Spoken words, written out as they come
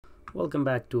Welcome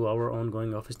back to our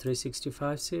ongoing Office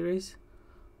 365 series.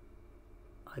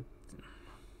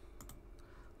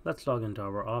 Let's log into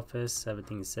our Office.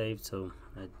 Everything is saved, so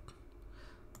it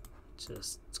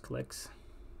just clicks.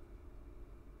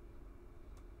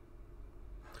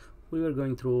 We were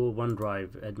going through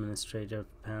OneDrive administrative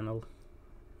panel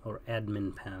or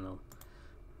admin panel.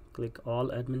 Click all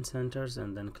admin centers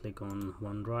and then click on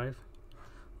OneDrive.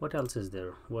 What else is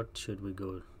there? What should we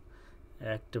go?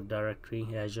 Active Directory,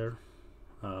 Azure,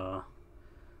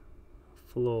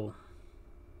 Flow,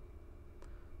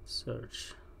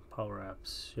 Search, Power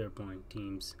Apps, SharePoint,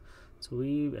 Teams. So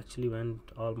we actually went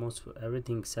almost for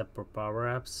everything except for Power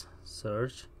Apps,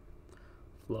 Search,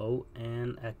 Flow,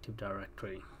 and Active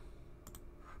Directory.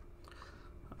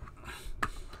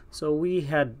 So we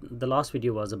had, the last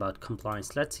video was about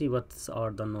compliance. Let's see what are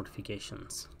the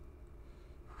notifications.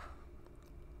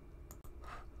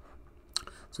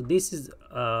 So this is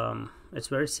it's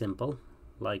very simple,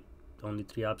 like only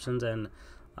 3 options, and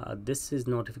this is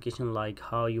notification, like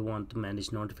how you want to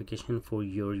manage notification for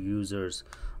your users.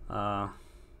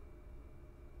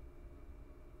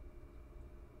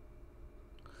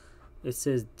 It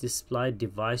says display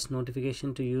device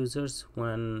notification to users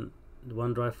when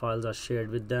OneDrive files are shared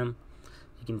with them.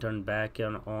 You can turn back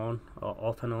and on or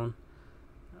off and on.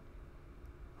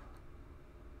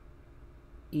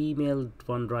 Email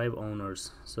OneDrive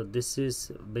owners. So this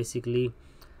is basically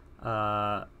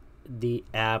the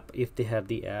app, if they have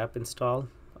the app installed,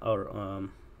 or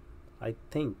I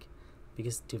think,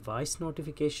 because device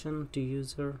notification to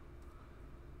user,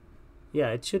 yeah,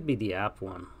 it should be the app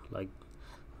one, like,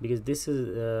 because this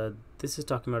is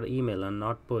talking about email and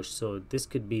not push. So this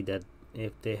could be that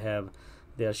if they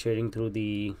are sharing through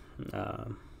the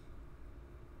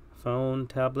phone,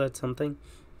 tablet, something,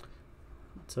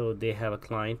 so they have a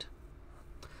client.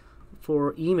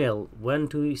 For email, when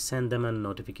to send them a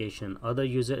notification? Other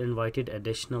user invited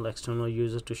additional external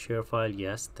users to share file.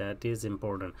 Yes, that is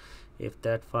important. If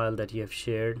that file that you have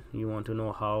shared, you want to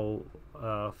know how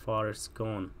far it's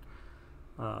gone.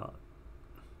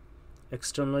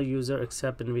 External user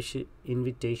accept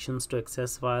invitations to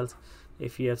access files.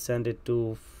 If you have sent it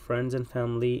to friends and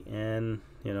family and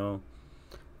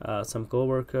some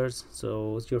co-workers,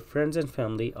 so your friends and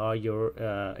family are your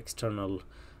external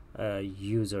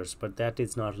users, but that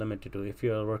is not limited to. If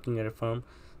you are working at a firm,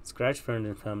 scratch friends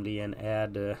and family and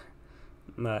add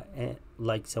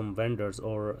like some vendors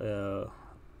or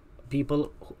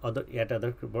people at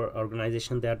other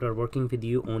organizations that are working with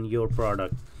you on your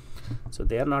product, so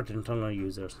they are not internal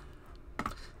users.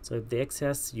 So if they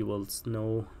access, you will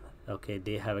know, okay,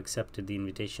 they have accepted the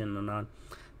invitation or not.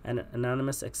 An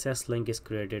anonymous access link is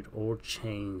created or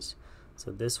changed. So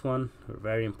this one,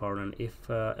 very important. If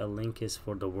a link is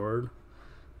for the world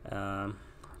to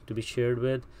be shared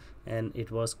with, and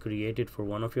it was created for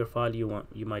one of your file, you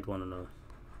might want to know.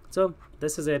 So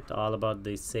this is it, all about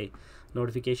the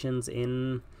notifications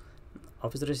in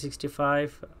Office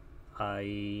 365.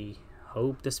 I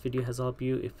hope this video has helped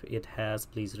you. If it has,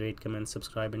 please rate, comment,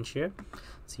 subscribe, and share.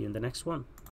 See you in the next one.